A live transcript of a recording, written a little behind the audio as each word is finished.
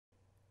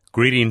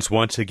Greetings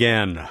once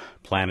again,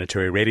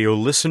 Planetary Radio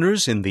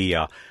listeners in the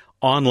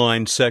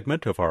online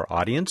segment of our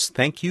audience.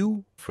 Thank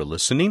you for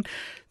listening.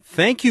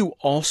 Thank you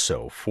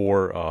also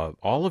for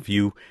all of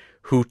you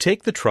who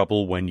take the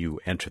trouble when you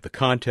enter the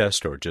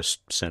contest or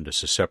just send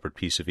us a separate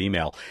piece of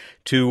email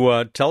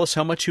to tell us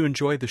how much you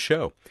enjoy the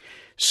show.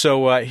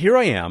 So here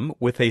I am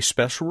with a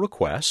special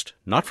request,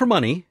 not for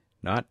money,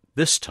 not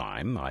this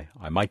time.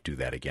 I might do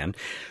that again.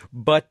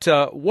 But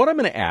what I'm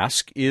going to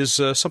ask is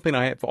something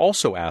I have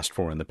also asked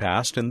for in the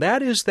past, and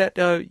that is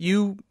that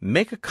you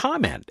make a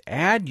comment,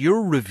 add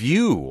your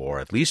review,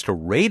 or at least a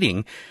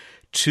rating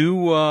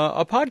to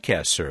a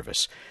podcast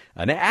service.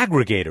 An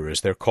aggregator,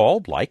 as they're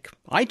called, like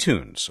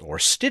iTunes or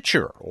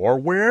Stitcher or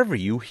wherever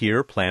you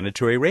hear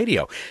Planetary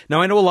Radio.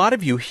 Now, I know a lot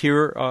of you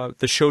hear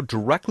the show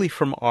directly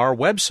from our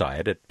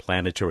website at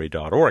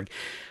planetary.org.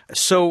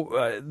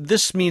 So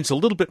this means a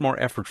little bit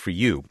more effort for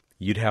you.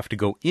 You'd have to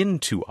go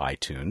into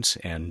iTunes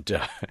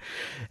and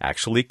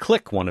actually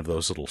click one of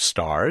those little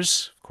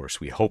stars. Of course,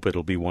 we hope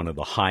it'll be one of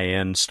the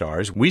high-end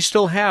stars. We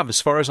still have, as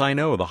far as I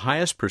know, the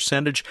highest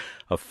percentage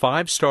of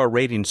 5-star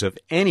ratings of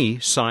any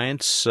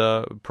science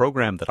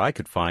program that I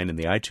could find in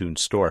the iTunes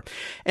store.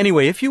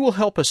 Anyway, if you will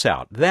help us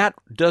out, that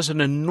does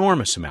an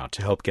enormous amount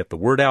to help get the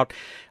word out.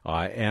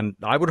 And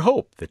I would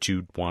hope that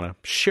you'd want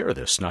to share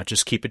this, not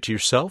just keep it to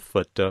yourself,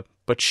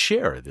 but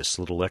share this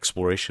little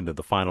exploration of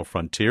the final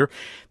frontier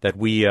that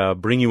we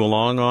bring you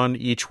along on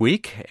each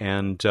week.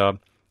 And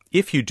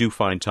if you do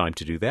find time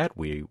to do that,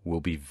 we will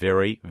be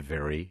very,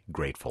 very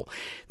grateful.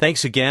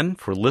 Thanks again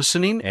for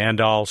listening, and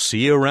I'll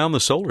see you around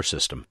the solar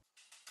system.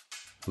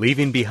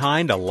 Leaving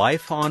behind a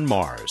life on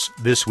Mars,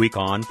 this week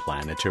on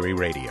Planetary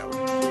Radio.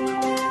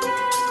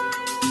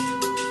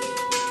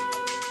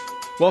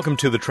 Welcome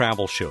to the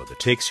travel show that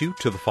takes you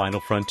to the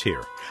final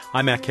frontier.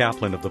 I'm Matt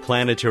Kaplan of the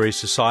Planetary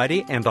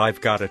Society, and I've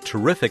got a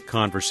terrific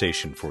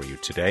conversation for you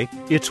today.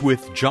 It's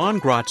with John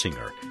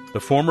Grotzinger,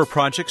 the former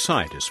project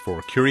scientist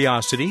for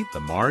Curiosity, the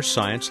Mars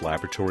Science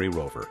Laboratory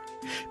rover.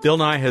 Bill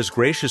Nye has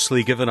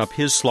graciously given up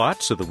his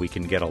slot so that we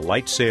can get a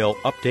light sail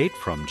update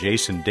from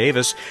Jason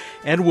Davis,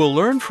 and we'll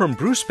learn from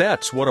Bruce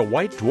Betts what a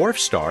white dwarf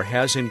star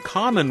has in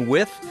common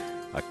with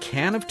a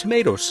can of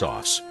tomato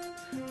sauce.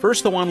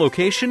 First, though, on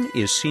location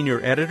is senior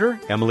editor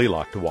Emily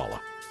Lakdawalla.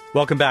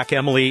 Welcome back,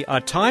 Emily.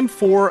 Time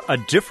for a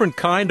different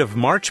kind of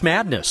March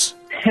Madness.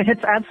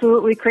 It's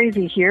absolutely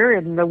crazy here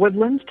in the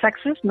Woodlands,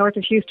 Texas, north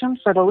of Houston,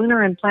 for the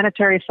Lunar and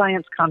Planetary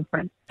Science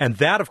Conference. And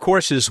that, of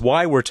course, is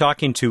why we're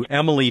talking to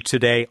Emily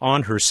today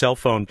on her cell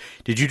phone.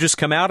 Did you just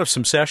come out of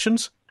some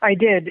sessions? I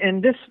did,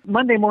 and this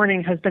Monday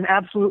morning has been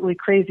absolutely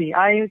crazy.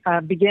 I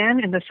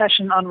began in the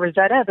session on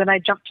Rosetta, then I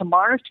jumped to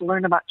Mars to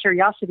learn about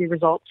Curiosity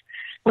results.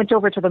 Went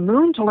over to the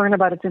moon to learn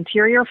about its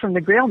interior from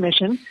the Grail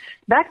mission,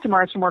 back to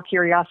Mars for more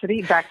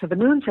Curiosity, back to the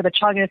moon for the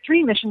Chang'e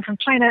 3 mission from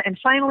China, and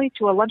finally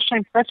to a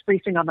lunchtime press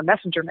briefing on the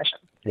Messenger mission.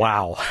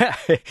 Wow.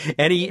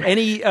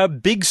 Any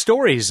big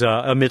stories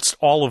amidst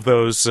all of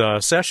those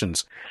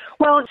sessions?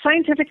 Well,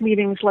 scientific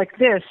meetings like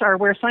this are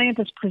where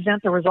scientists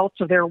present the results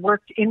of their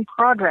work in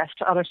progress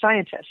to other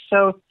scientists.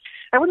 So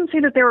I wouldn't say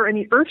that there were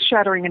any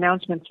earth-shattering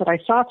announcements that I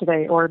saw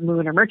today, or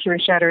moon or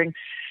Mercury shattering.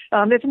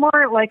 It's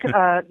more like,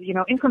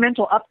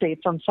 incremental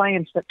updates on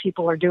science that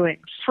people are doing.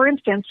 For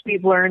instance,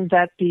 we've learned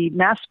that the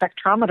mass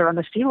spectrometer on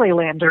the Philae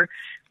lander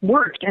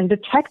worked and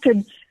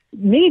detected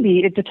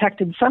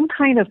some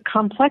kind of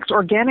complex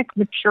organic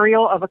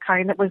material of a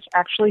kind that was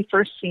actually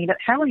first seen at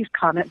Halley's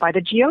Comet by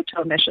the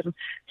Giotto mission,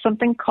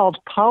 something called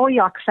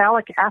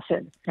polyoxalic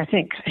acid, I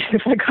think,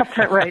 if I got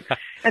that right.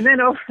 And then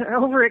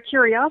over at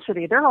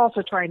Curiosity, they're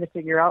also trying to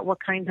figure out what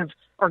kind of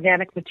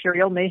organic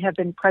material may have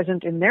been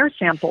present in their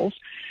samples.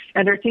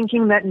 And they're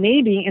thinking that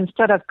maybe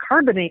instead of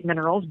carbonate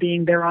minerals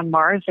being there on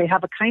Mars, they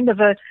have a kind of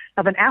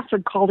an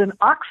acid called an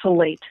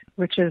oxalate,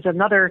 which is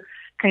another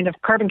kind of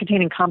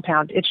carbon-containing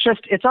compound.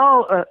 It's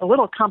all a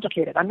little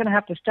complicated. I'm going to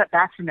have to step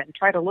back from it and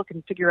try to look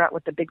and figure out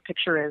what the big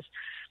picture is.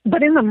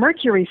 But in the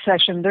Mercury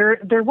session,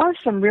 there was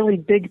some really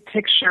big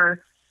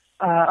picture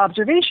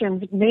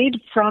observations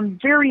made from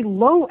very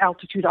low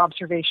altitude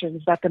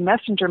observations that the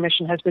Messenger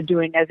mission has been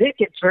doing as it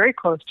gets very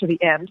close to the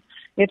end.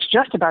 It's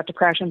just about to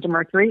crash into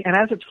Mercury, and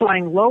as it's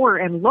flying lower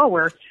and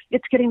lower,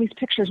 it's getting these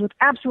pictures with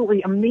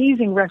absolutely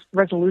amazing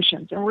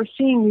resolutions. And we're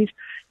seeing these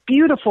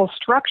beautiful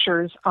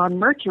structures on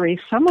Mercury,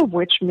 some of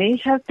which may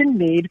have been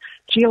made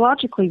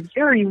geologically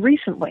very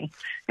recently.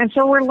 And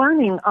so we're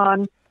learning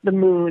on the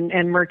moon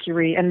and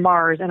Mercury and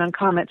Mars and on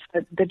comets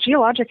that the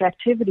geologic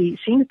activity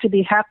seems to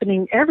be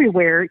happening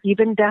everywhere,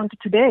 even down to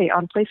today,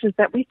 on places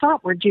that we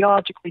thought were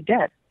geologically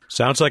dead.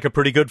 Sounds like a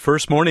pretty good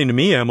first morning to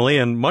me, Emily,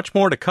 and much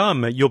more to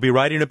come. You'll be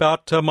writing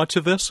about much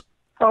of this?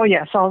 Oh,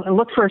 yes. I'll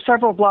look for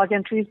several blog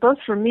entries, both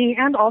from me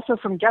and also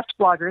from guest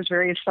bloggers,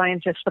 various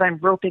scientists that I'm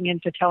roping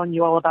into telling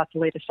you all about the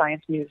latest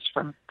science news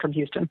from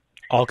Houston.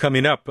 All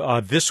coming up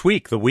this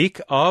week, the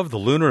week of the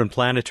Lunar and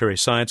Planetary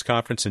Science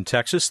Conference in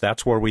Texas.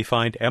 That's where we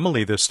find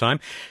Emily this time.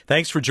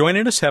 Thanks for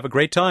joining us. Have a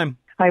great time.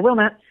 I will,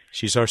 Matt.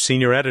 She's our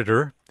senior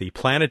editor, the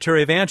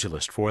planetary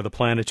evangelist for the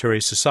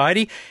Planetary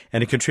Society,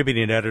 and a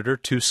contributing editor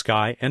to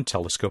Sky and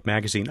Telescope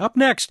magazine. Up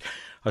next,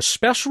 a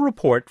special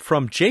report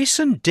from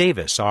Jason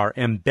Davis, our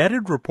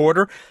embedded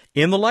reporter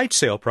in the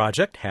LightSail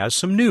project, has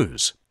some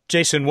news.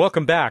 Jason,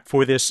 welcome back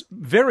for this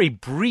very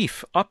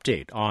brief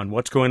update on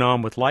what's going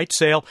on with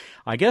LightSail.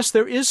 I guess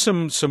there is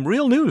some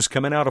real news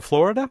coming out of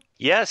Florida?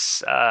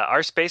 Yes,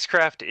 our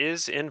spacecraft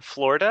is in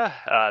Florida,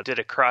 did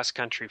a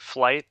cross-country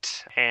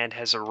flight, and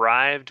has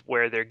arrived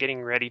where they're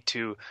getting ready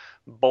to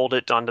bolt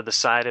it onto the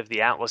side of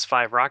the Atlas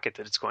V rocket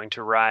that it's going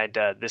to ride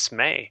this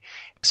May.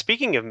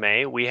 Speaking of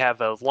May, we have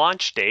a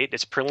launch date.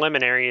 It's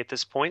preliminary at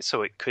this point,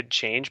 so it could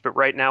change, but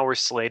right now we're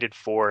slated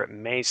for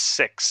May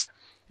 6th.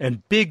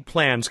 And big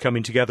plans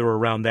coming together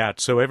around that.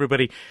 So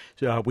everybody,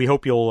 we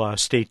hope you'll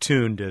stay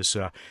tuned as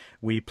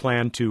we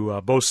plan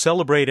to both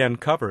celebrate and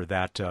cover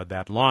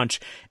that launch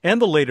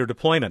and the later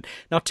deployment.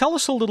 Now, tell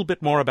us a little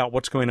bit more about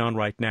what's going on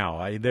right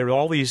now. There are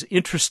all these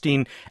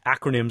interesting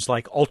acronyms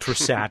like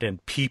Ultrasat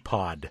and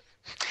PPOD.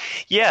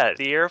 Yeah,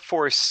 the Air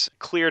Force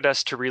cleared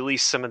us to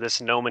release some of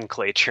this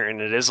nomenclature,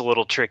 and it is a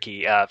little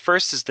tricky.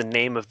 First is the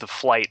name of the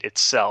flight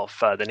itself,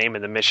 the name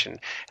of the mission,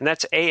 and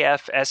that's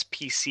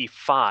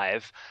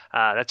AFSPC-5.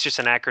 That's just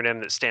an acronym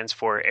that stands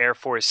for Air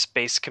Force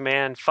Space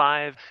Command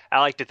 5. I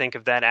like to think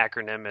of that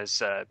acronym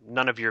as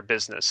none of your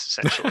business,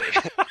 essentially.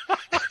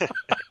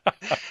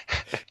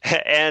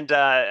 And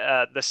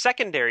the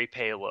secondary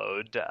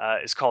payload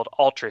is called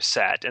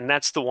Ultrasat, and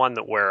that's the one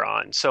that we're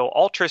on. So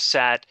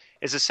Ultrasat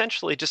is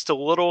essentially just a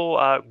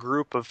little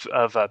group of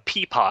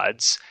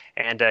PPODs,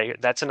 and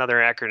that's another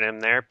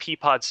acronym there.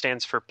 PPOD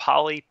stands for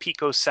Poly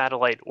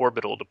Picosatellite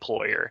Orbital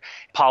Deployer.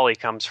 Poly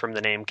comes from the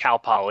name Cal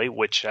Poly,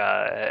 which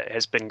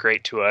has been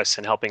great to us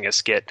in helping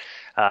us get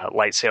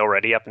LightSail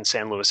ready up in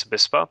San Luis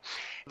Obispo.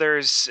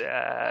 There's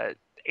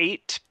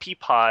 8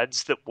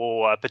 PPODs that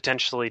will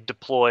potentially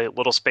deploy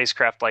little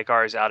spacecraft like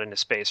ours out into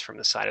space from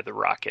the side of the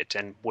rocket,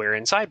 and we're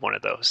inside one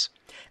of those.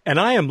 And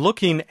I am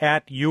looking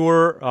at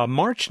your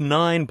March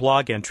 9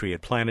 blog entry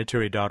at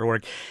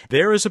planetary.org.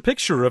 There is a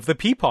picture of the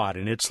PPOD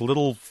and its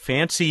little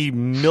fancy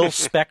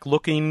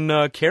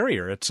mil-spec-looking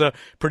carrier. It's a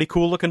pretty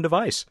cool-looking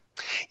device.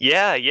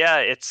 Yeah,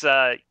 it's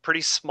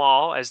pretty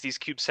small, as these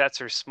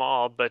CubeSats are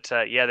small, but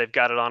they've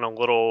got it on a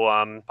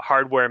little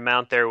hardware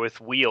mount there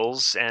with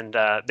wheels, and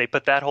they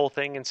put that whole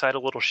thing inside a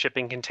little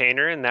shipping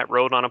container, and that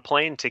rode on a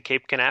plane to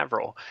Cape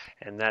Canaveral,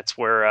 and that's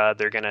where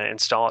they're going to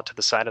install it to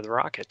the side of the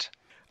rocket.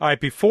 All right,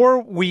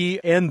 before we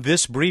end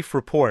this brief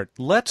report,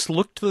 let's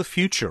look to the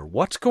future.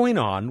 What's going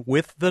on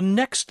with the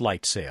next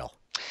LightSail?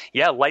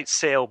 Yeah,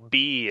 LightSail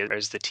B,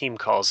 as the team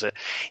calls it.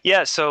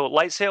 Yeah, so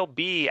LightSail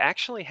B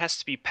actually has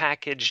to be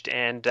packaged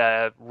and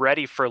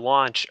ready for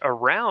launch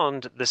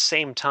around the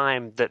same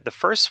time that the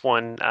first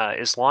one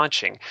is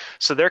launching.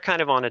 So they're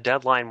kind of on a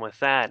deadline with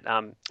that.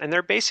 And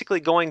they're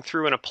basically going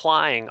through and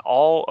applying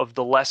all of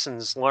the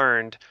lessons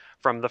learned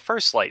from the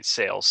first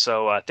LightSail.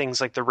 So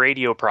things like the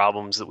radio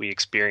problems that we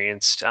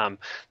experienced,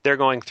 they're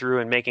going through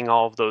and making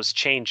all of those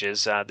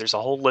changes. There's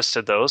a whole list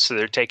of those, so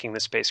they're taking the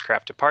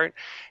spacecraft apart,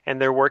 and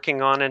they're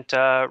working on it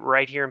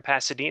right here in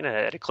Pasadena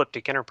at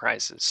Ecliptic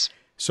Enterprises.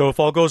 So if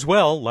all goes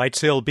well,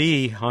 LightSail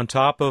B on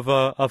top of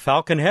a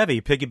Falcon Heavy,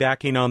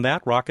 piggybacking on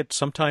that rocket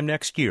sometime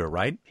next year,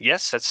 right?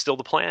 Yes, that's still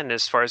the plan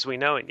as far as we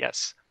know it,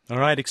 yes. All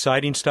right,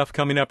 exciting stuff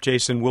coming up,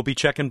 Jason. We'll be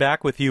checking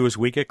back with you as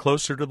we get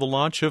closer to the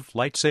launch of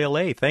LightSail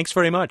A. Thanks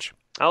very much.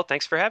 Oh,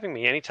 thanks for having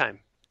me. Anytime.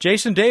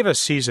 Jason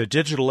Davis, he's a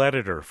digital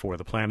editor for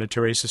the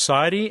Planetary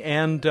Society,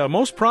 and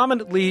most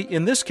prominently,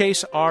 in this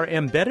case, our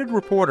embedded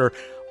reporter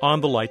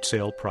on the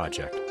LightSail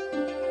project.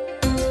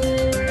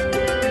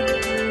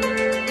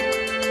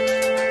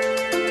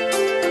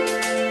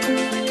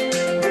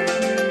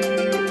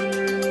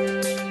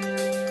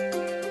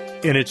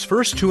 In its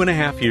first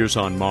 2.5 years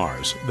on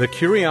Mars, the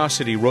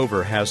Curiosity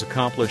rover has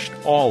accomplished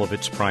all of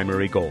its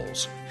primary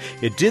goals.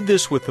 It did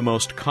this with the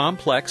most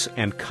complex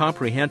and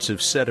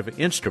comprehensive set of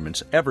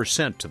instruments ever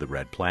sent to the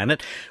Red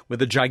Planet,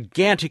 with a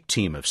gigantic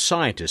team of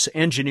scientists,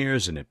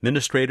 engineers, and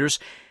administrators,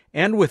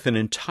 and with an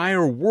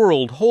entire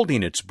world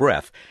holding its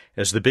breath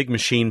as the big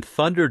machine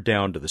thundered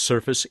down to the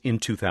surface in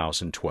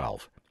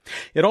 2012.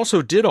 It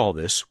also did all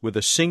this with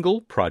a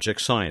single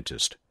project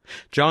scientist.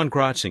 John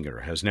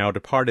Grotzinger has now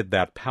departed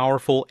that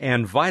powerful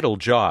and vital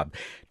job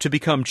to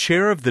become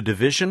chair of the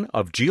Division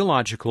of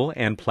Geological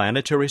and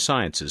Planetary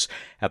Sciences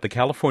at the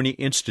California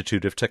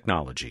Institute of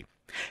Technology.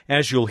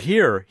 As you'll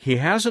hear, he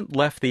hasn't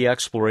left the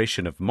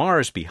exploration of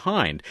Mars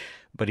behind,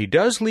 but he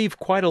does leave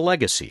quite a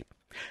legacy.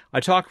 I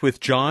talked with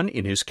John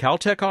in his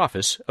Caltech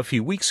office a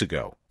few weeks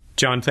ago.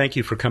 John, thank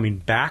you for coming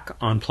back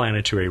on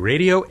Planetary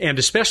Radio, and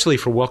especially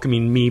for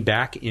welcoming me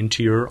back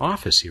into your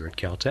office here at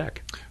Caltech.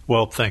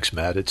 Well, thanks,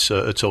 Matt. It's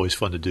always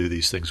fun to do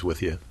these things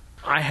with you.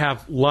 I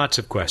have lots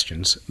of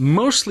questions,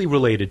 mostly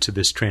related to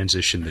this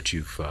transition that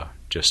you've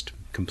just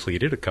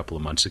completed a couple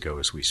of months ago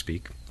as we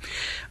speak.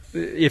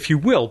 If you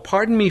will,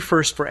 pardon me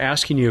first for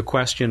asking you a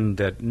question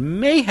that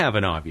may have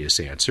an obvious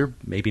answer,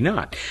 maybe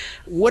not.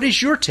 What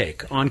is your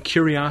take on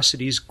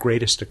Curiosity's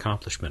greatest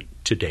accomplishment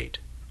to date?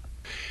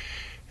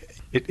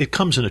 It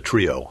comes in a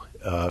trio.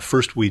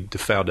 First, we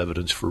found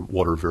evidence for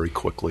water very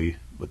quickly,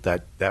 but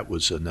that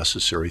was a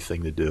necessary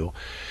thing to do.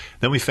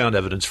 Then we found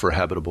evidence for a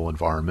habitable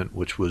environment,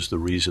 which was the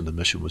reason the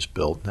mission was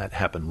built. And that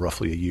happened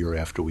roughly a year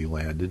after we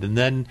landed. And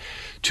then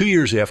 2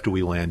 years after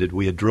we landed,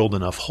 we had drilled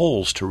enough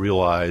holes to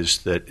realize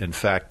that, in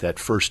fact, that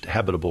first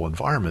habitable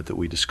environment that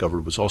we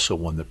discovered was also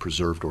one that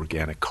preserved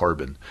organic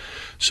carbon.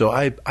 So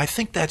I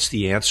think that's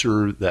the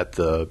answer that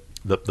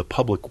the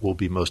public will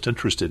be most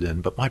interested in.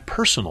 But my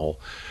personal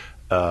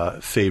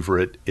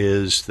favorite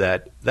is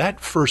that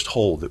first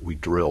hole that we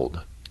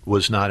drilled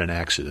was not an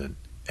accident.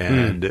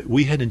 And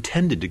we had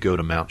intended to go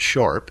to Mount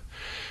Sharp.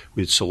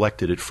 We had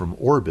selected it from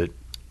orbit,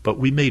 but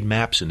we made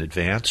maps in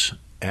advance,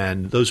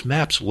 and those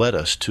maps led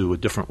us to a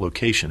different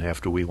location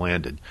after we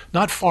landed.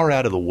 Not far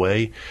out of the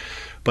way,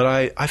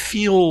 but I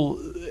feel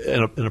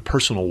in a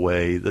personal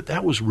way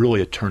that was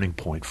really a turning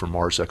point for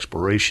Mars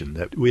exploration,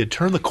 that we had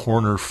turned the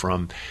corner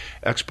from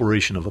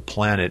exploration of a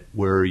planet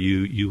where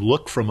you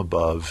look from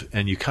above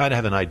and you kind of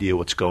have an idea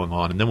what's going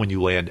on, and then when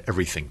you land,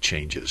 everything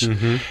changes.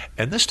 Mm-hmm.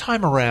 And this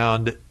time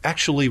around,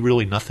 actually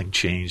really nothing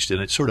changed,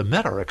 and it sort of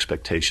met our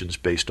expectations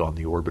based on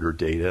the orbiter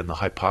data and the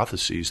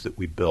hypotheses that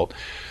we built.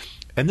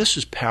 And this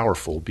is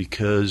powerful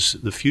because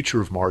the future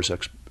of Mars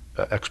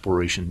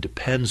exploration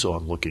depends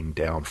on looking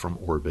down from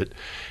orbit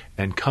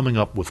and coming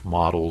up with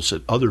models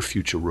that other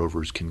future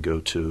rovers can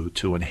go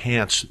to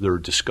enhance their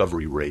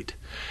discovery rate.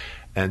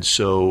 And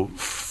so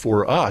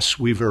for us,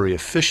 we very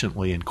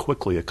efficiently and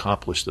quickly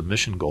accomplished the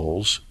mission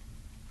goals,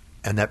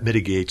 and that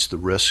mitigates the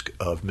risk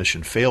of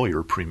mission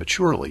failure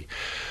prematurely.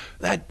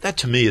 That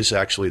to me is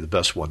actually the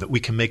best one, that we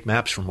can make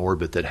maps from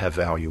orbit that have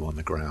value on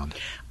the ground.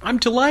 I'm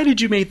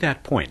delighted you made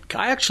that point.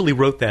 I actually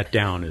wrote that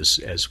down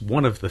as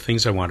one of the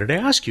things I wanted to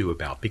ask you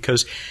about,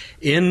 because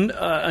in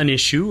an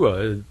issue,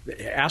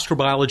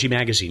 Astrobiology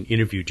magazine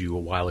interviewed you a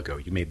while ago.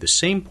 You made the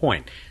same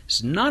point.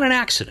 It's not an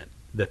accident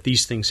that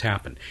these things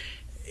happen.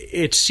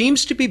 It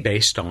seems to be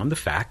based on the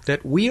fact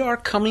that we are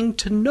coming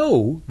to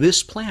know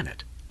this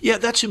planet. Yeah,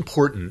 that's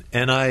important.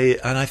 And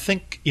I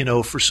think,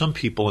 for some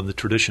people in the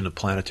tradition of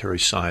planetary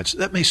science,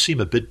 that may seem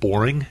a bit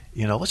boring.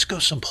 Let's go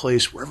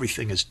someplace where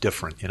everything is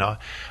different.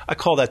 I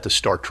call that the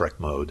Star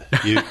Trek mode.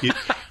 You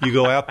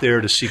go out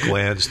there to seek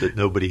lands that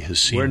nobody has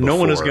seen where before. No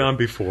one has gone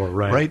before,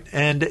 right? Right.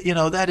 And,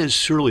 that is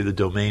surely the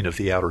domain of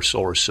the outer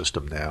solar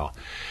system now.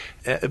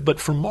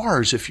 But for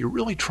Mars, if you're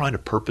really trying to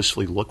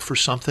purposely look for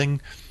something,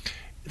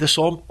 this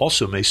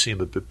also may seem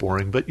a bit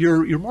boring, but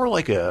you're more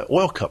like an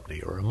oil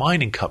company or a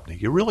mining company.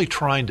 You're really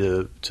trying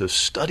to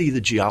study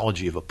the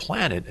geology of a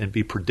planet and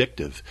be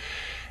predictive.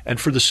 And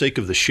for the sake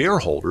of the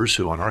shareholders,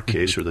 who in our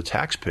case are the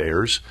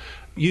taxpayers,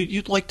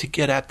 you'd like to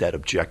get at that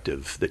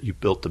objective that you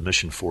built the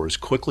mission for as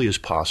quickly as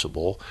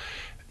possible.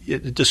 The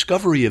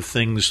discovery of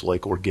things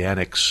like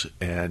organics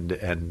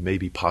and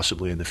maybe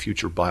possibly in the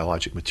future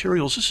biologic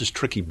materials, this is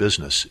tricky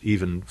business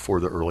even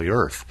for the early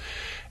Earth.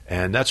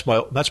 And that's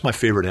my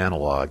favorite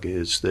analog,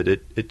 is that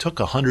it took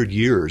 100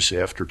 years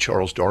after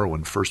Charles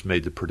Darwin first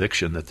made the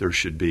prediction that there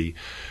should be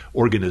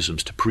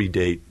organisms to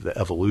predate the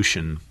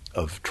evolution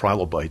of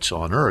trilobites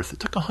on Earth. It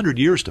took 100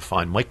 years to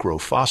find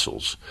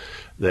microfossils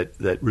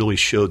that really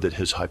showed that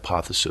his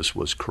hypothesis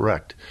was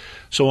correct.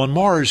 So on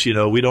Mars,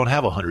 we don't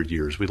have 100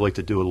 years. We'd like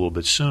to do it a little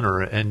bit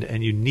sooner,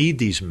 and you need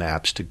these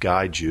maps to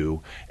guide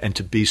you and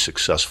to be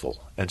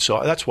successful. And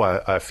so that's why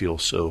I feel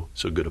so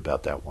good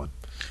about that one.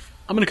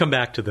 I'm going to come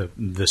back to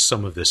the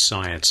some of this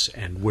science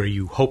and where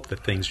you hope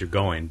that things are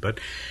going. But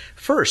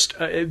first,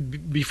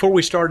 before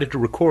we started to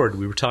record,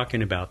 we were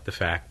talking about the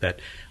fact that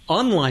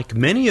unlike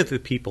many of the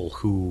people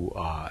who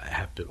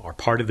are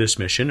part of this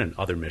mission and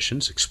other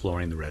missions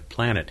exploring the Red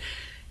Planet,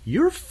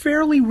 you're a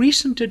fairly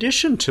recent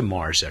addition to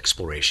Mars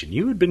exploration.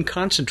 You had been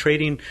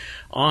concentrating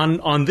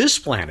on this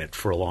planet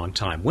for a long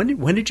time.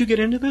 When did you get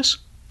into this?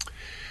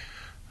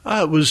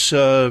 It was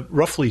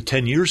roughly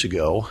 10 years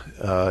ago,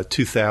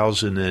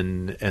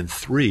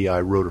 2003,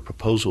 I wrote a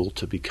proposal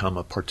to become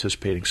a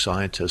participating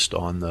scientist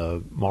on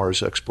the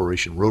Mars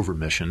Exploration Rover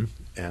mission,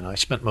 and I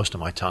spent most of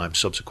my time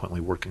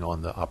subsequently working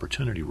on the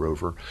Opportunity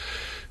rover.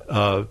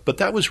 But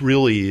that was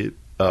really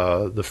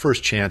the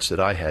first chance that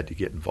I had to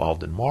get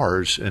involved in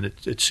Mars, and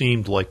it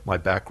seemed like my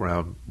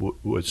background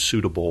was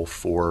suitable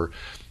for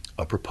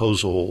a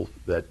proposal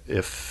that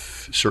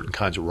if certain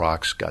kinds of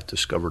rocks got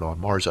discovered on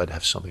Mars, I'd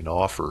have something to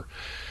offer.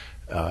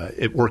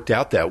 It worked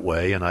out that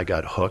way, and I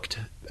got hooked.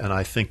 And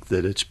I think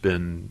that it's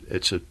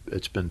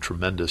been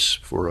tremendous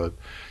for a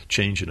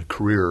change in a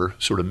career,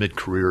 sort of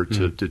mid-career,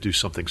 to do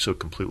something so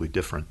completely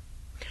different.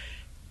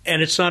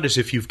 And it's not as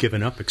if you've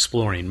given up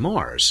exploring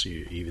Mars,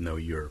 even though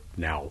you're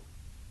now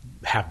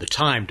have the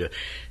time to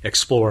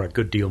explore a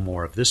good deal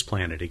more of this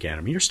planet again.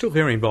 I mean, you're still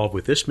very involved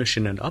with this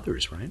mission and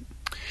others, right?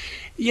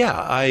 Yeah,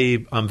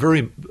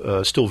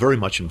 I'm still very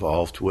much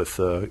involved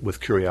with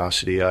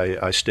Curiosity.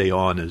 I stay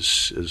on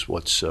as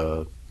what's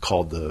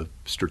called the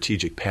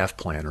strategic path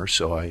planner,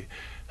 so I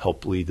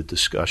help lead the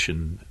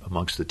discussion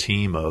amongst the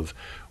team of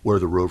where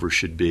the rover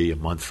should be a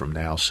month from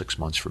now, 6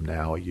 months from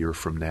now, a year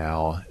from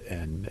now,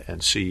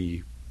 and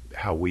see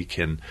how we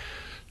can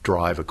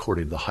drive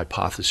according to the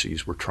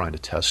hypotheses we're trying to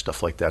test,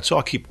 stuff like that. So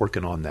I'll keep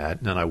working on that.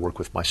 And then I work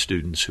with my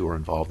students who are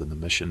involved in the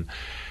mission.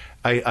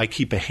 I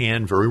keep a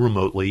hand very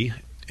remotely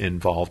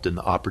involved in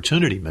the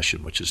Opportunity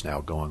mission, which is now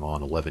going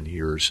on 11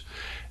 years.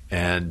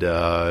 And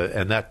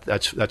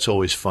that's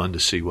always fun to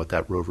see what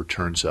that rover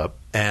turns up.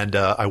 And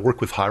I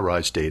work with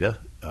HiRISE data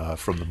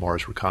from the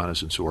Mars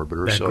Reconnaissance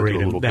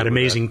Orbiter. That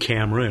amazing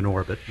camera in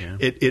orbit. Yeah.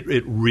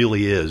 It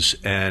really is.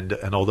 And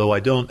although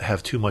I don't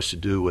have too much to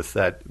do with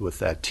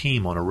that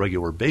team on a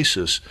regular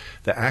basis,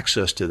 the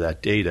access to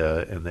that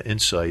data and the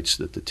insights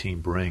that the team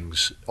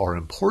brings are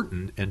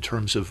important in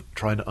terms of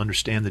trying to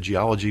understand the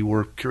geology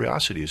where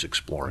Curiosity is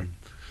exploring.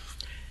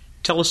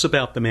 Tell us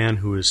about the man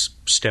who has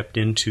stepped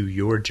into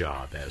your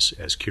job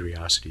as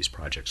Curiosity's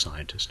project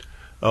scientist.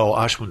 Oh,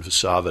 Ashwin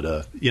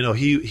Vasavada.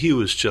 He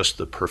was just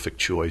the perfect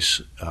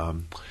choice.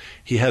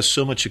 He has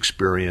so much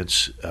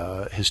experience.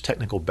 His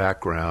technical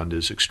background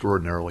is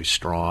extraordinarily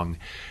strong,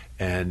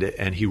 and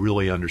he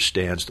really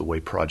understands the way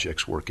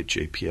projects work at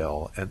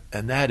JPL.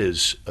 And that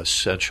is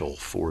essential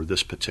for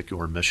this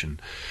particular mission,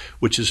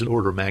 which is an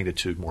order of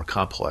magnitude more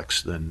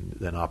complex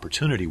than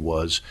Opportunity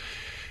was.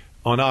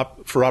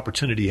 For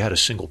Opportunity, you had a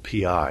single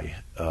PI.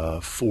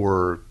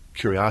 For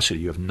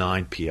Curiosity, you have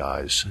 9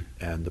 PIs,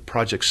 and the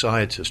project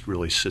scientist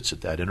really sits at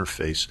that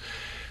interface.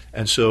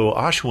 And so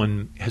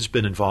Ashwin has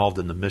been involved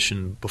in the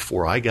mission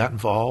before I got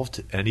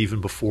involved, and even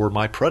before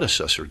my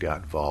predecessor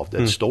got involved,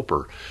 Ed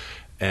Stolper.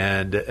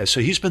 And so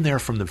he's been there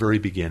from the very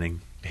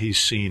beginning. He's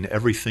seen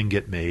everything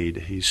get made.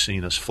 He's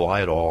seen us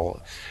fly it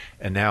all.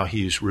 And now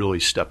he's really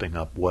stepping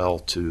up well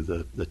to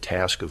the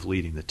task of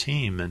leading the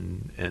team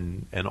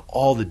and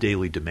all the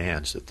daily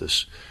demands that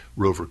this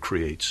rover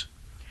creates.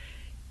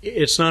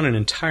 It's not an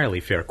entirely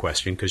fair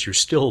question because you're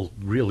still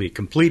really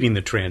completing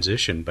the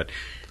transition, but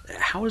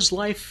how has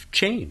life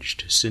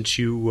changed since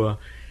you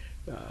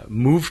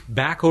moved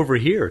back over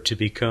here to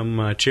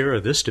become chair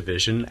of this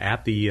division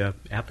at the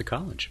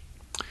college?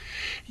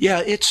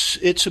 Yeah,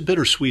 it's a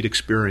bittersweet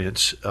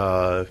experience.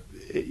 I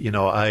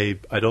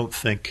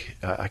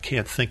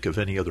can't think of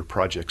any other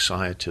project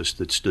scientist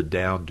that stood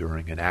down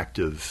during an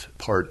active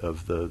part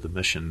of the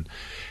mission.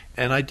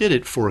 And I did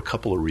it for a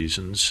couple of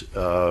reasons.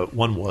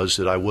 One was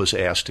that I was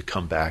asked to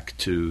come back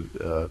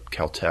to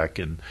Caltech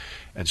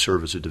and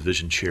serve as a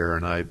division chair,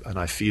 and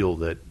I feel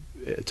that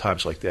at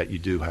times like that you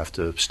do have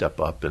to step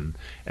up and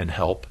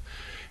help.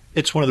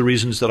 It's one of the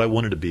reasons that I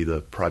wanted to be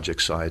the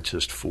project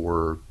scientist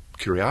for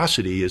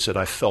Curiosity, is that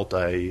I felt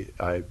I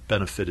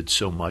benefited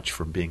so much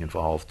from being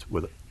involved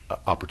with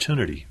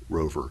Opportunity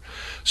rover.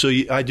 So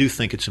I do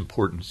think it's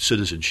important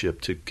citizenship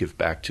to give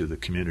back to the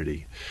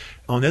community.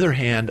 On the other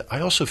hand,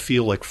 I also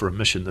feel like for a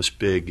mission this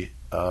big,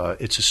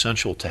 it's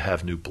essential to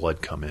have new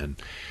blood come in.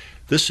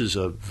 This is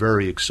a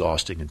very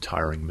exhausting and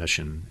tiring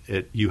mission.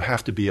 You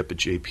have to be up at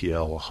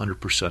JPL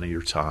 100% of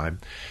your time.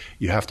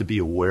 You have to be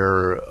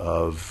aware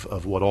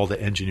of what all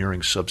the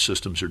engineering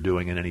subsystems are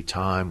doing at any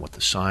time, what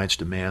the science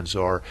demands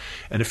are.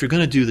 And if you're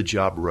going to do the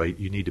job right,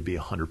 you need to be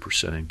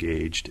 100%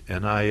 engaged.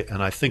 And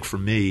I think for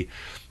me,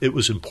 it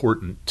was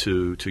important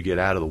to get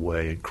out of the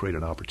way and create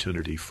an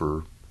opportunity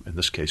for, in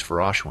this case, for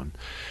Ashwin.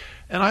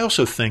 And I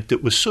also think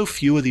that with so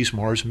few of these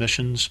Mars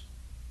missions,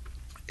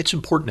 it's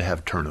important to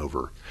have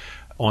turnover.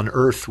 On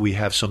Earth, we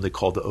have something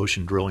called the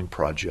Ocean Drilling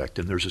Project,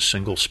 and there's a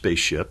single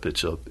spaceship.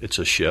 It's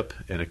a ship,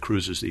 and it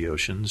cruises the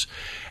oceans.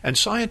 And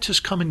scientists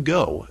come and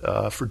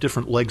go for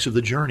different legs of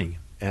the journey.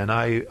 And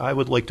I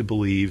would like to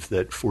believe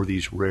that for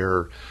these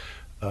rare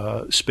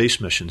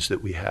space missions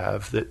that we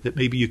have, that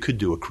maybe you could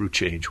do a crew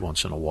change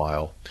once in a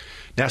while.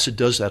 NASA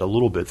does that a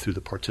little bit through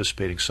the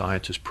Participating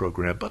Scientist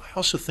Program, but I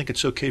also think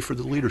it's okay for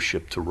the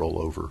leadership to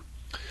roll over.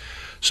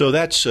 So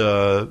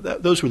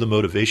those were the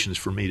motivations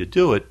for me to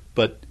do it,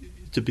 but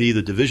to be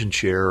the division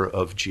chair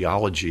of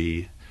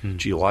geology,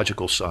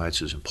 geological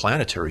sciences, and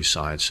planetary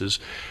sciences,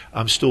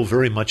 I'm still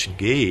very much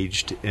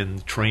engaged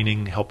in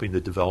training, helping to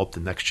develop the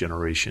next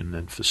generation,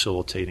 and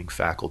facilitating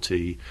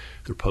faculty,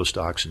 their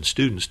postdocs, and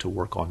students to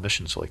work on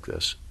missions like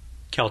this.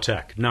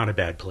 Caltech, not a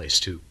bad place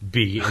to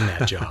be in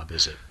that job,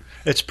 is it?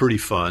 It's pretty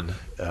fun.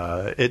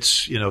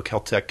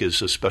 Caltech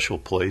is a special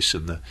place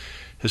in the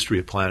history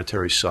of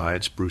planetary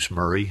science. Bruce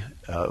Murray,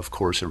 of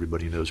course,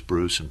 everybody knows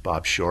Bruce, and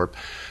Bob Sharp.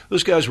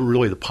 Those guys were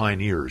really the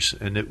pioneers,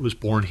 and it was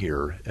born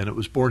here. And it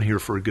was born here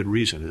for a good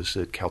reason, is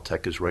that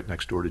Caltech is right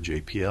next door to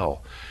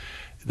JPL.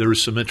 There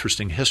is some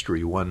interesting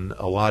history when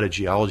a lot of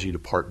geology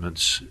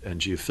departments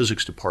and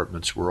geophysics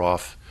departments were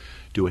off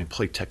doing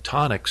plate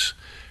tectonics.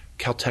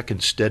 Caltech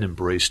instead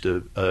embraced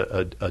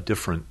a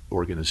different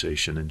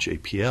organization in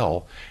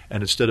JPL,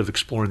 and instead of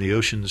exploring the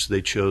oceans,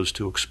 they chose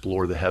to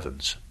explore the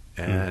heavens.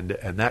 And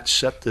that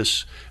set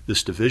this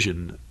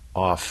division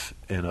off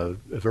in a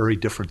very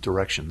different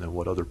direction than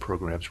what other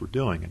programs were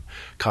doing. And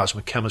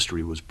cosmic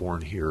chemistry was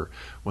born here.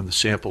 When the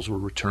samples were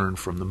returned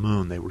from the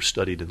moon, they were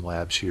studied in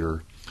labs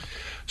here.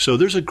 So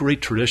there's a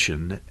great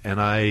tradition,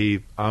 and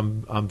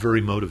I'm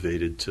very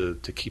motivated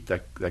to keep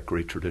that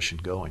great tradition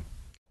going.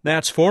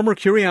 That's former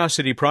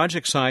Curiosity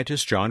project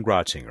scientist John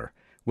Grotzinger.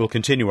 We'll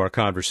continue our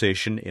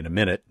conversation in a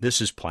minute. This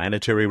is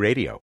Planetary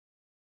Radio.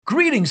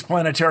 Greetings,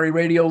 Planetary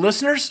Radio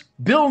listeners.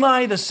 Bill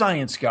Nye the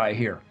Science Guy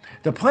here.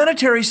 The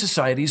Planetary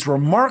Society's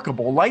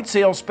remarkable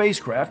LightSail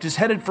spacecraft is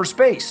headed for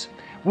space.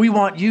 We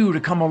want you to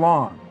come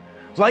along.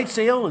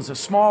 LightSail is a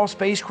small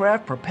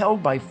spacecraft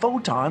propelled by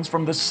photons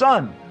from the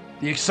sun.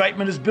 The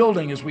excitement is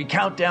building as we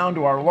count down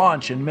to our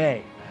launch in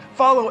May.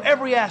 Follow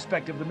every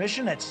aspect of the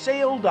mission at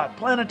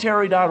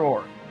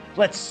sail.planetary.org.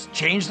 Let's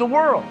change the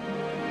world.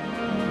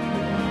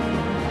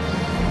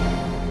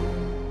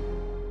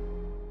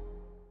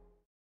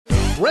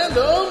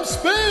 Random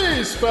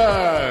Space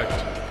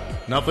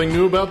Fact! Nothing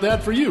new about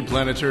that for you,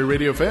 Planetary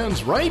Radio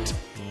fans, right?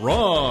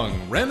 Wrong.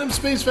 Random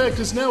Space Fact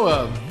is now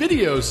a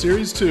video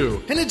series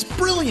too. And it's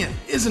brilliant,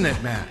 isn't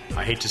it, Matt?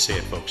 I hate to say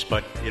it, folks,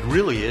 but it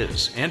really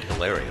is, and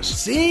hilarious.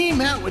 See,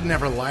 Matt would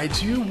never lie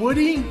to you, would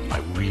he? I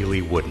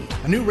really wouldn't.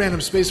 A new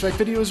Random Space Fact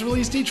video is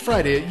released each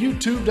Friday at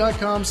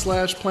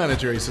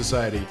youtube.com/Planetary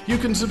Society. You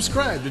can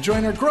subscribe to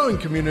join our growing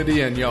community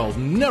and you'll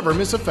never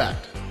miss a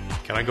fact.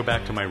 Can I go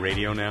back to my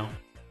radio now?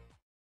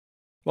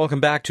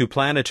 Welcome back to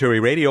Planetary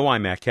Radio.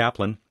 I'm Matt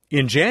Kaplan.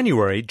 In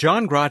January,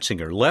 John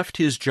Grotzinger left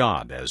his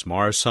job as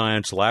Mars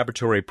Science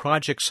Laboratory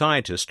project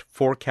scientist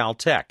for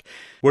Caltech,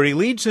 where he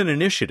leads an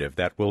initiative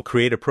that will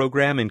create a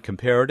program in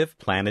comparative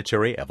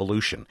planetary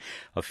evolution,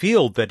 a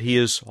field that he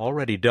has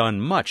already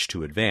done much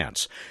to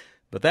advance.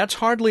 But that's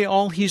hardly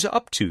all he's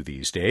up to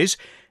these days.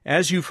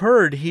 As you've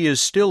heard, he is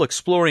still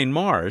exploring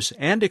Mars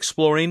and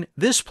exploring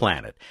this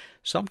planet,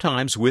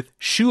 sometimes with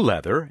shoe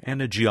leather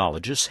and a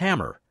geologist's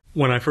hammer.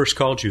 When I first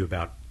called you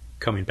about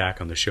coming back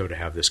on the show to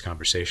have this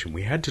conversation,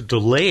 we had to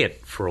delay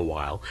it for a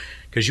while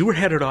because you were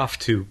headed off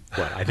to,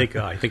 I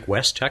think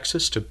West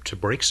Texas to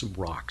break some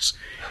rocks.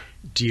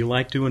 Do you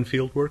like doing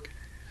field work?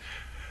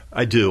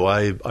 I do.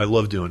 I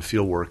love doing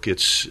field work.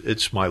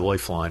 It's my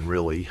lifeline,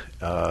 really.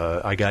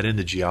 I got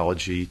into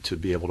geology to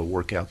be able to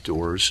work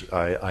outdoors.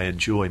 I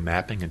enjoy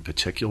mapping in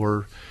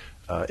particular.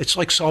 It's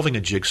like solving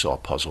a jigsaw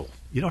puzzle.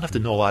 You don't have to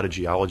know a lot of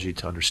geology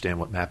to understand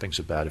what mapping's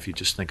about if you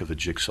just think of a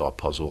jigsaw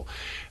puzzle.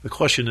 The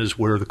question is,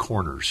 where are the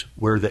corners?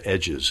 Where are the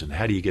edges? And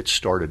how do you get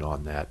started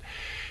on that?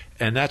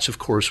 And that's, of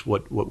course,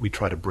 what we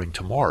try to bring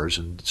to Mars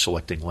and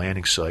selecting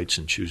landing sites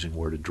and choosing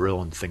where to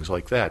drill and things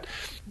like that.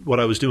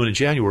 What I was doing in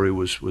January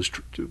was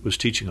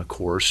teaching a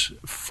course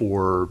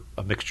for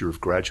a mixture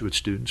of graduate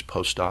students,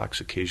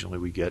 postdocs. Occasionally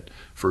we get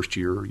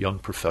first-year young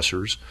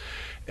professors.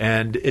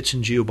 And it's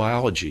in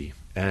geobiology.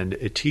 And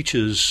it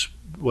teaches,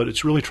 what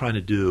it's really trying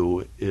to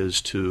do is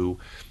to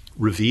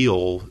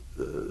reveal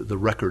the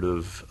record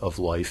of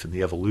life and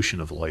the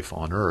evolution of life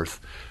on Earth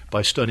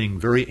by studying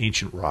very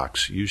ancient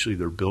rocks. Usually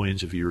they're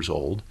billions of years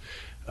old.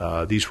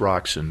 These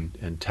rocks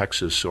in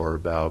Texas are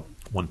about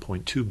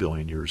 1.2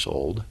 billion years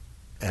old.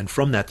 And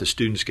from that, the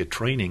students get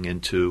training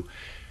into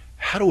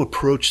how to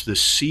approach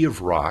this sea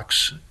of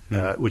rocks,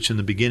 which in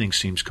the beginning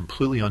seems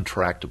completely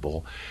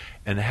untractable,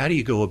 and how do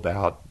you go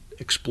about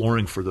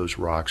exploring for those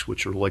rocks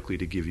which are likely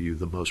to give you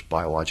the most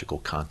biological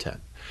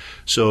content.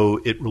 So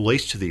it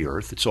relates to the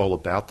Earth. It's all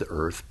about the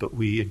Earth, but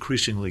we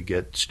increasingly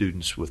get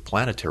students with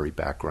planetary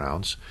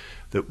backgrounds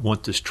that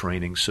want this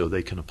training so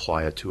they can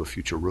apply it to a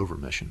future rover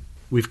mission.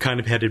 We've kind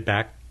of headed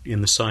back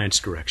in the science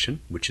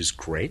direction, which is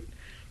great,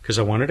 because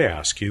I wanted to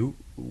ask you,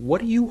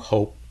 what do you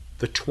hope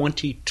the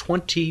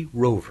 2020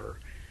 rover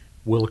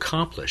will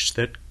accomplish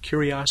that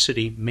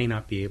Curiosity may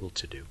not be able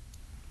to do?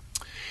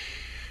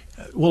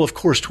 Well, of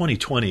course,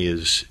 2020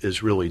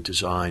 is really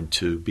designed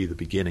to be the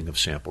beginning of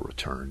sample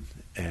return,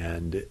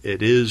 and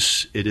it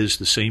is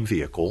the same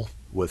vehicle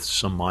with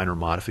some minor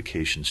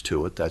modifications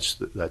to it. That's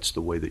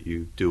the way that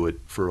you do it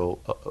for a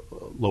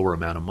lower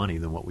amount of money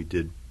than what we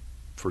did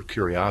for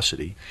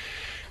Curiosity.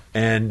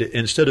 And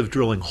instead of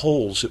drilling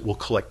holes, it will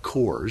collect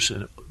cores,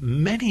 and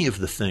many of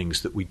the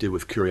things that we did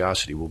with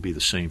Curiosity will be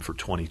the same for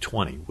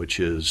 2020, which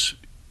is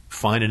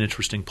find an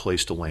interesting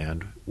place to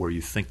land where you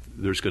think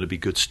there's going to be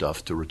good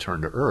stuff to return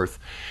to Earth,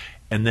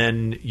 and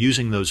then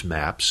using those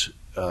maps,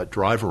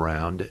 drive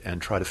around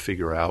and try to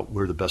figure out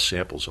where the best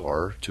samples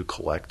are to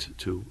collect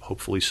to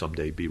hopefully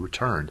someday be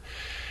returned.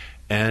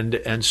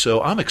 And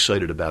so I'm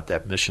excited about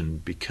that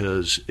mission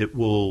because it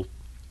will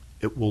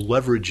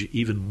leverage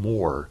even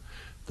more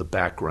the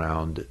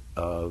background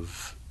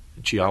of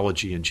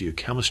geology and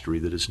geochemistry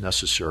that is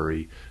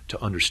necessary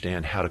to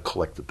understand how to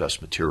collect the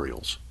best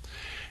materials.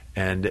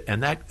 And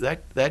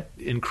that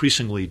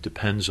increasingly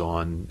depends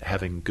on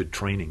having good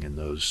training in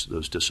those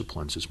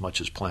disciplines as much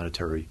as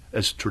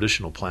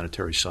traditional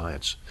planetary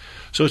science.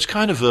 So it's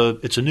kind of a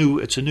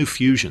new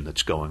fusion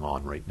that's going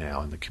on right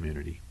now in the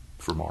community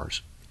for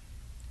Mars.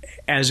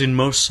 As in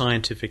most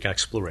scientific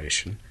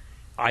exploration,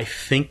 I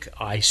think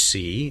I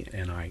see,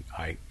 and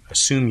I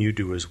assume you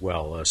do as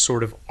well, a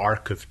sort of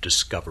arc of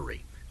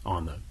discovery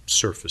on the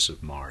surface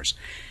of Mars.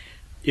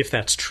 If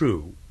that's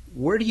true,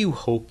 where do you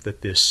hope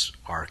that this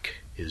arc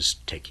is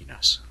taking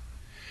us?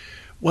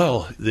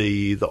 Well,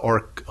 the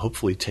arc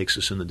hopefully takes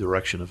us in the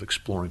direction of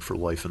exploring for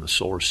life in the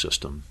solar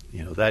system.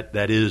 You know,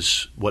 that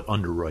is what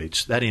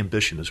underwrites, that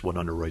ambition is what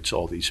underwrites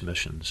all these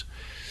missions.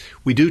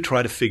 We do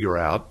try to figure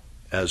out,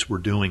 as we're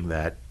doing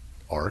that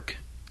arc,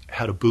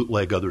 how to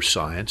bootleg other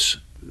science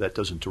that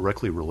doesn't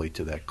directly relate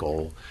to that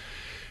goal.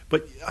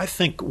 But I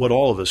think what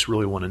all of us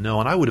really want to know,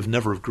 and I would have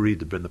never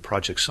agreed to be the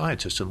project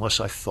scientist unless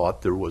I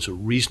thought there was a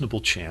reasonable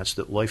chance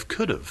that life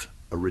could have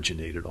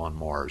originated on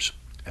Mars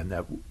and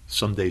that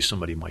someday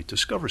somebody might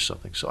discover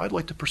something. So I'd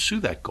like to pursue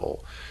that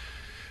goal.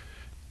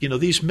 You know,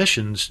 these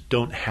missions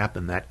don't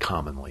happen that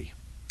commonly.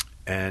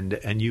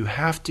 And you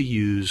have to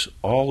use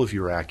all of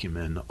your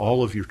acumen,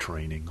 all of your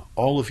training,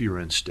 all of your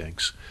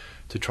instincts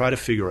to try to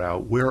figure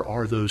out where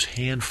are those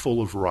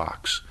handful of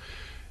rocks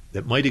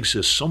that might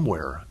exist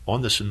somewhere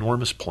on this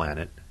enormous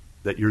planet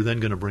that you're then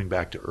going to bring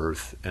back to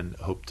Earth and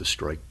hope to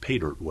strike pay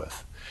dirt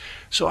with.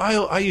 So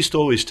I used to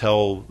always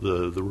tell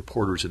the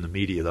reporters in the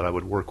media that I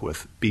would work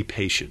with, be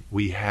patient.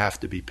 We have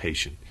to be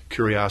patient.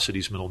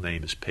 Curiosity's middle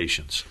name is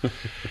patience.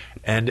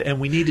 And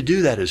we need to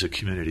do that as a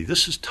community.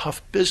 This is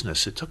tough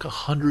business. It took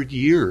 100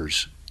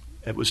 years.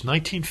 It was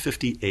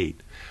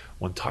 1958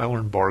 when Tyler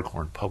and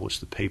Barghorn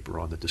published the paper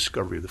on the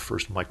discovery of the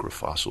first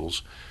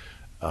microfossils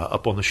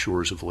up on the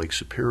shores of Lake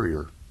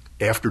Superior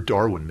after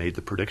Darwin made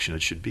the prediction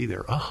it should be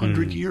there.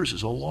 100 years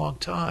is a long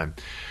time.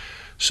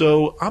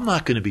 So I'm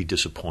not going to be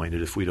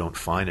disappointed if we don't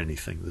find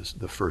anything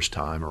the first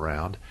time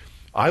around.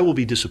 I will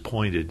be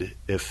disappointed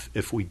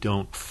if we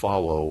don't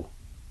follow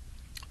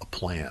a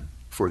plan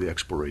for the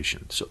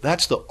exploration. So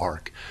that's the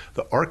ARC.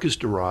 The ARC is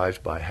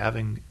derived by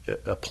having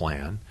a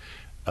plan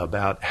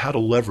about how to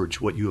leverage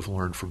what you have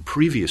learned from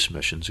previous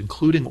missions,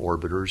 including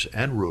orbiters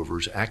and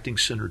rovers acting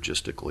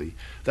synergistically.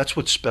 That's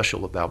what's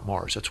special about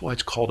Mars. That's why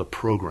it's called a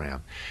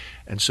program.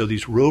 And so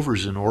these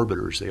rovers and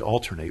orbiters, they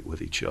alternate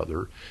with each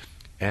other.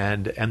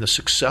 And the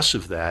success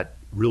of that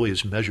really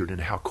is measured in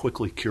how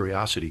quickly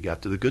Curiosity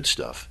got to the good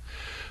stuff.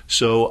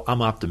 So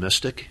I'm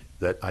optimistic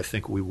that I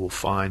think we will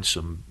find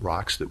some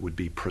rocks that would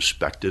be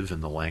prospective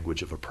in the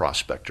language of a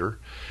prospector.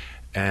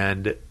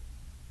 And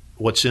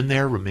what's in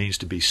there remains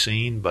to be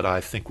seen, but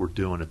I think we're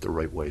doing it the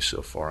right way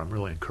so far. I'm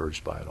really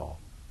encouraged by it all.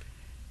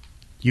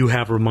 You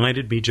have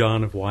reminded me,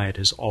 John, of why it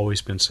has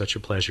always been such a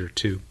pleasure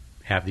to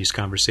have these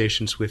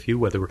conversations with you,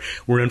 whether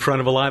we're in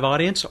front of a live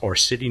audience or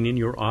sitting in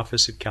your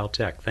office at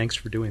Caltech. Thanks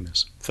for doing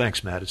this.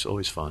 Thanks, Matt. It's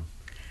always fun.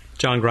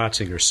 John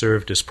Grotzinger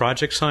served as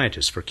project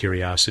scientist for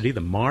Curiosity,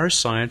 the Mars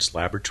Science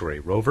Laboratory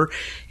rover.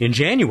 In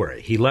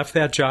January, he left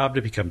that job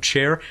to become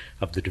chair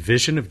of the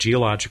Division of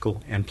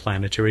Geological and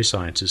Planetary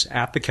Sciences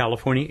at the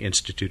California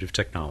Institute of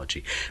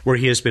Technology, where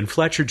he has been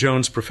Fletcher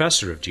Jones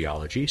Professor of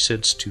Geology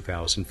since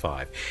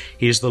 2005.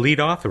 He is the lead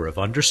author of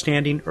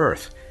Understanding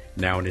Earth,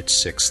 now in its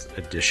 6th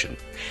edition.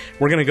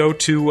 We're going to go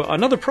to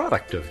another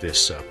product of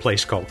this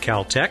place called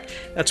Caltech.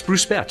 That's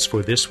Bruce Betts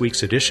for this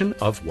week's edition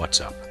of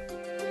What's Up.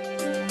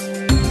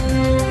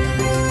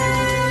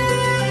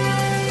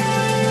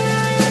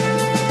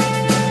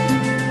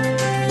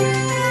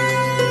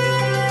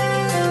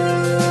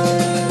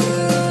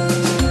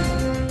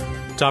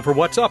 Time for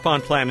What's Up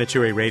on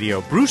Planetary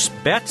Radio. Bruce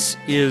Betts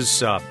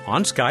is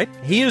on Skype.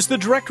 He is the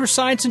Director of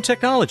Science and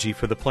Technology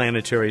for the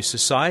Planetary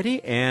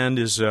Society and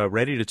is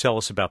ready to tell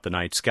us about the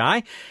night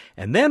sky.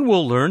 And then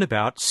we'll learn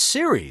about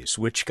Ceres,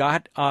 which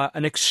got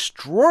an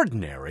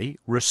extraordinary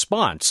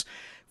response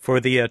for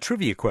the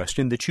trivia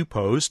question that you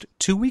posed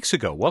 2 weeks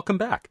ago. Welcome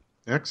back.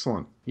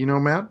 Excellent. You know,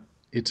 Matt,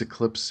 it's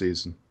eclipse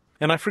season.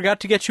 And I forgot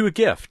to get you a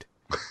gift.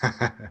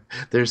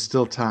 There's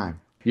still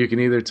time. You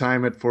can either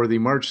time it for the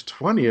March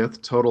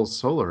 20th total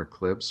solar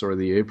eclipse or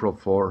the April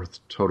 4th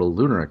total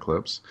lunar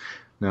eclipse.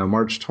 Now,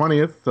 March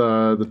 20th,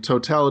 the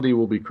totality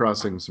will be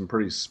crossing some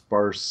pretty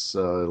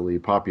sparsely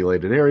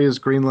populated areas,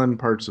 Greenland,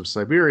 parts of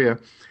Siberia,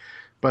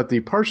 but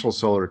the partial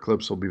solar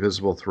eclipse will be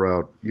visible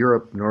throughout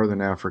Europe,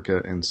 Northern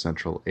Africa, and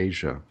Central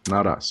Asia.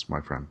 Not us, my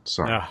friend.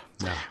 Sorry.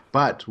 No.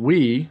 But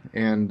we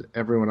and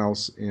everyone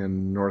else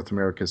in North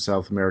America,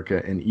 South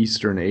America, and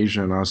Eastern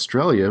Asia and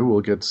Australia will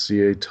get to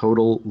see a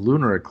total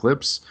lunar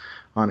eclipse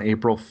on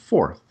April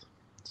 4th.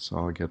 So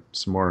I'll get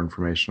some more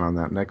information on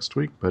that next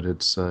week, but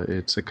it's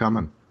a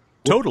coming.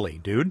 Totally,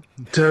 dude.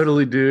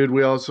 Totally, dude.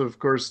 We also, of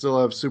course, still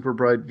have super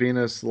bright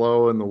Venus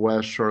low in the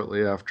west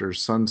shortly after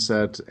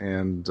sunset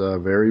and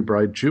very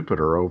bright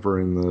Jupiter over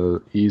in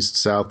the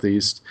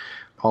east-southeast,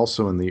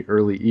 also in the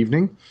early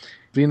evening.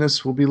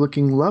 Venus will be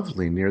looking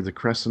lovely near the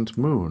crescent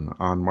moon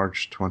on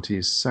March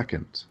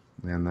 22nd.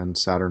 And then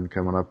Saturn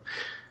coming up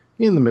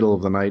in the middle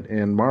of the night,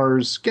 and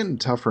Mars getting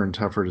tougher and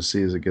tougher to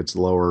see as it gets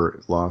lower,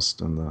 lost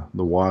in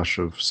the wash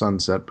of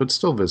sunset, but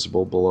still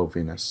visible below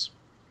Venus.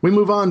 We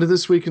move on to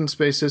This Week in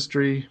Space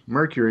History.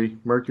 Mercury.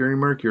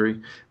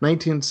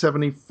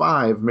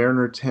 1975,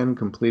 Mariner 10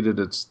 completed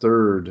its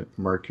third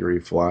Mercury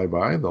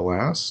flyby, the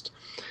last.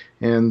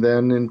 And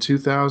then in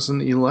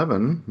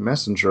 2011,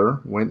 Messenger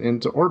went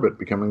into orbit,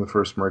 becoming the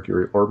first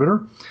Mercury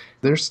orbiter.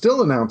 They're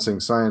still announcing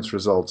science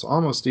results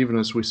almost even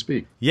as we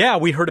speak. Yeah,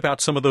 we heard about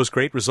some of those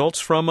great results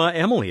from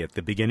Emily at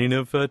the beginning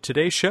of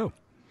today's show.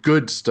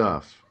 Good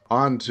stuff.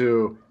 On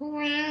to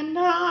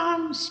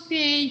Random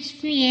Space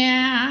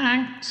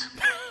Fact.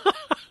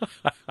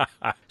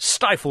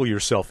 Stifle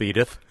yourself,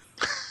 Edith.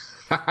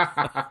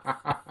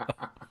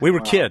 We were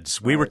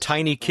kids. We were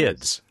tiny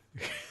kids.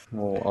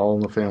 Well, all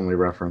in the family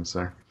reference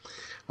there.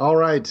 All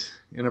right.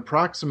 In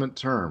approximate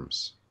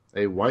terms,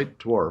 a white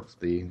dwarf,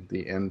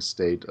 the end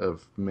state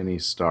of many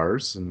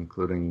stars,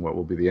 including what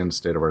will be the end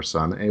state of our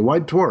sun, a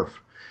white dwarf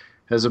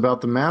has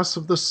about the mass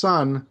of the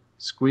sun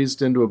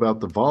squeezed into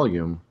about the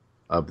volume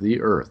of the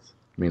Earth,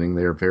 meaning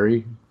they are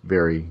very,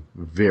 very,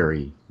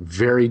 very,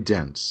 very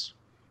dense.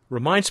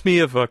 Reminds me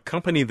of a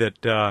company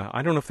that,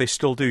 I don't know if they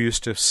still do,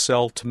 used to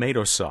sell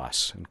tomato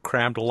sauce and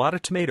crammed a lot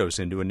of tomatoes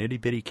into an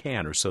itty-bitty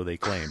can, or so they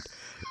claimed.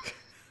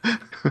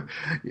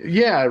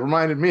 Yeah, it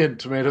reminded me of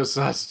tomato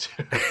sauce,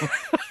 too.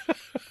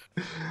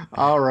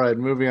 All right,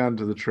 moving on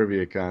to the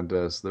trivia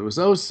contest that was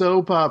oh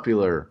so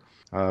popular.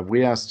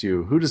 We asked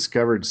you, who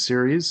discovered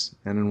Ceres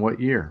and in what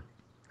year?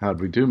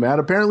 How'd we do, Matt?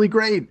 Apparently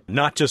great.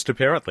 Not just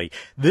apparently.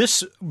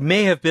 This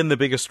may have been the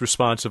biggest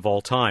response of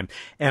all time,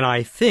 and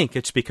I think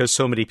it's because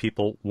so many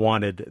people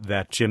wanted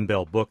that Jim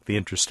Bell book, The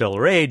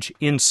Interstellar Age,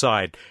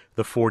 inside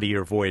the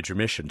 40-year Voyager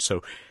mission.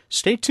 So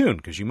stay tuned,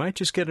 because you might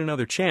just get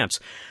another chance.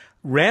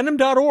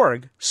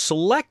 Random.org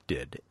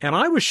selected, and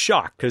I was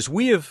shocked, because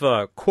we have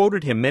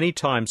quoted him many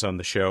times on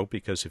the show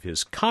because of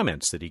his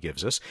comments that he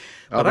gives us.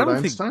 But Albert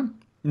Einstein?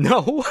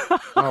 No.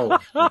 Oh,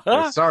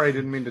 okay. Sorry,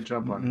 didn't mean to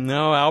jump on.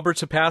 No,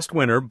 Albert's a past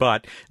winner,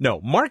 but no.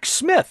 Mark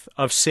Smith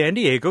of San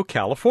Diego,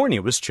 California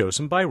was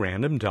chosen by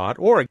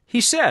Random.org.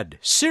 He said,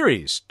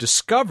 Ceres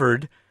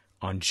discovered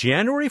on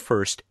January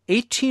 1st,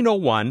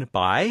 1801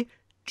 by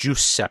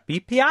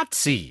Giuseppe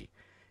Piazzi.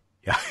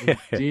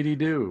 Indeed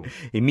do.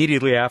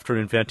 Immediately after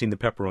inventing the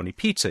pepperoni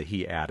pizza,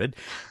 he added.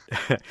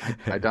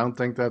 I don't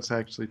think that's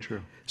actually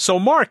true. So,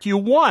 Mark, you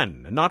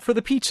won. Not for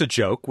the pizza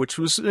joke, which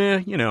was,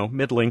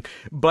 middling,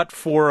 but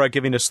for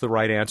giving us the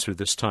right answer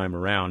this time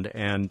around.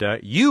 And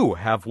you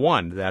have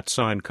won that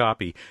signed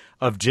copy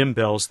of Jim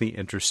Bell's The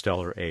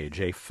Interstellar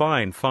Age, a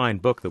fine, fine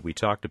book that we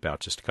talked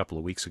about just a couple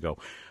of weeks ago.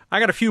 I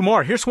got a few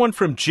more. Here's one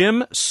from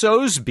Jim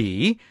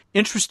Sosby.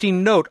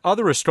 Interesting note,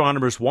 other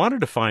astronomers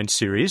wanted to find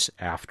Ceres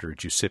after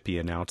Giuseppe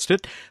announced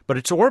it, but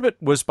its orbit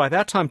was by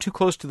that time too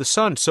close to the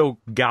sun, so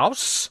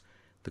Gauss,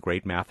 the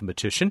great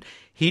mathematician,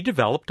 he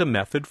developed a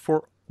method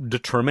for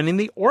determining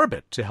the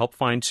orbit to help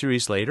find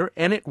Ceres later,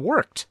 and it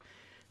worked.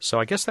 So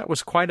I guess that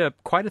was quite a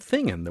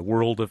thing in the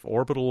world of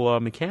orbital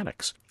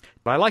mechanics.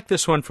 But I like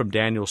this one from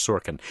Daniel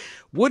Sorkin.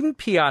 Wouldn't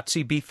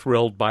Piazzi be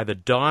thrilled by the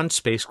Dawn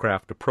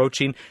spacecraft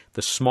approaching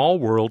the small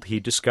world he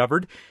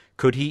discovered?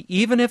 Could he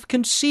even have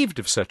conceived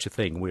of such a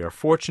thing? We are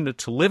fortunate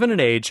to live in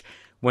an age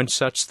when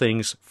such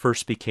things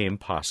first became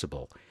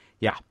possible.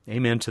 Yeah,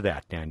 amen to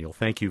that, Daniel.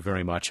 Thank you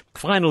very much.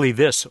 Finally,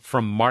 this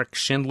from Mark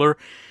Schindler.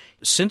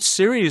 Since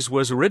Ceres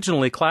was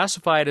originally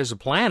classified as a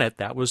planet,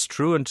 that was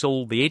true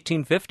until the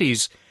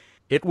 1850s,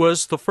 it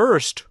was the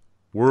first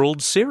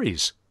World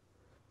Series.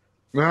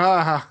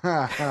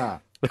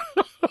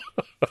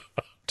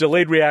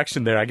 Delayed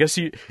reaction there. I guess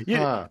you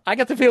I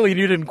got the feeling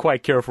you didn't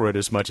quite care for it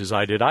as much as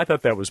I did. I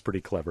thought that was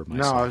pretty clever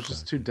myself. No, I was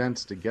just too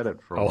dense to get it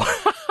for a while.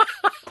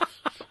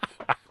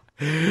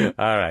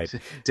 All right.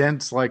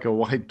 Dense like a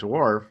white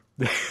dwarf.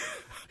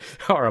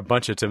 Or a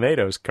bunch of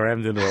tomatoes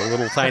crammed into a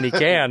little tiny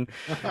can.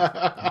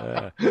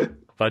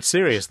 But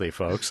seriously,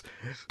 folks,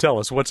 tell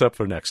us what's up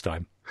for next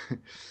time.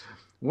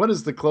 What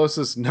is the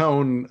closest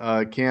known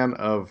can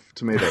of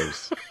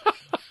tomatoes?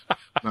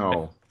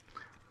 No.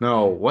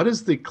 What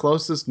is the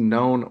closest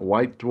known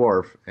white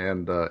dwarf?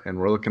 And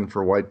we're looking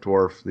for white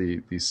dwarf,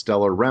 the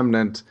stellar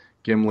remnant.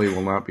 Gimli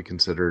will not be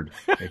considered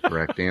a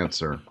correct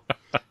answer.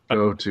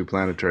 Go to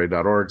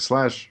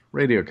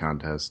planetary.org/radio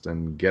contest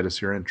and get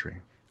us your entry.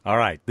 All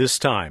right. This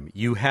time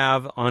you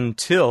have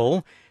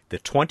until the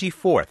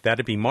 24th.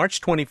 That'd be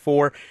March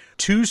 24,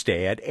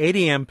 Tuesday at 8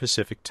 a.m.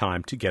 Pacific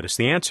time to get us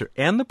the answer.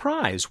 And the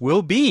prize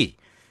will be,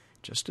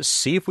 just to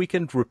see if we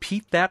can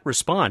repeat that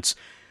response,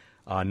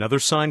 another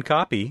signed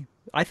copy.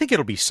 I think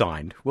it'll be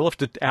signed. We'll have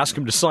to ask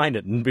them to sign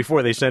it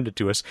before they send it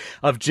to us,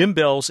 of Jim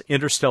Bell's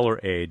Interstellar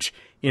Age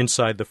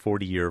inside the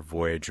 40-year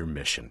Voyager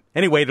mission.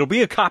 Anyway, it'll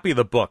be a copy of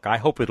the book. I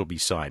hope it'll be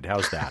signed.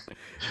 How's that?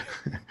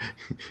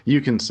 You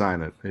can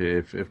sign it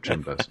if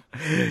Jim does.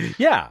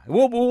 Yeah,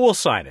 we'll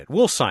sign it.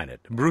 We'll sign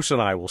it. Bruce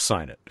and I will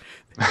sign it.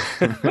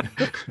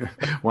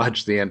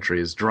 Watch the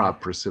entries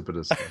drop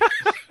precipitously.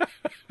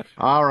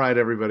 All right,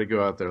 everybody,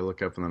 go out there,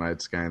 look up in the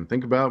night sky, and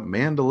think about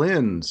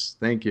mandolins.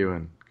 Thank you,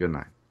 and good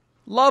night.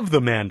 Love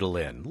the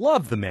mandolin.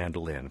 Love the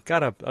mandolin.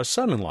 Got a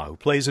son-in-law who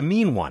plays a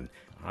mean one.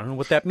 I don't know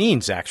what that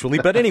means, actually.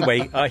 But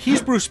anyway,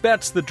 he's Bruce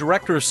Betts, the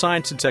Director of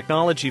Science and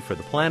Technology for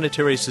the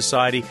Planetary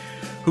Society,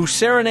 who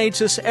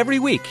serenades us every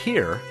week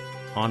here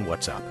on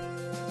What's Up.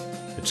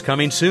 It's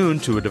coming soon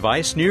to a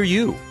device near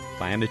you.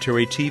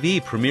 Planetary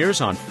TV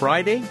premieres on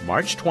Friday,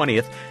 March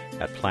 20th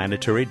at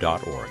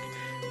planetary.org.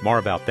 More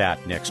about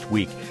that next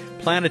week.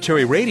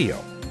 Planetary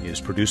Radio is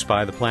produced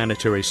by the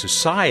Planetary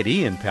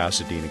Society in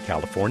Pasadena,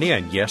 California,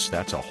 and yes,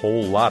 that's a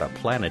whole lot of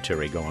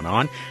planetary going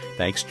on,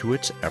 thanks to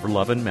its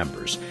ever-loving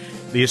members.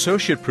 The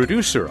associate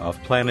producer of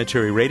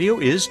Planetary Radio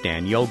is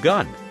Danielle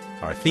Gunn.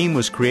 Our theme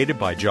was created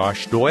by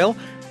Josh Doyle.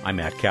 I'm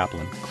Matt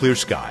Kaplan. Clear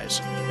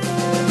skies.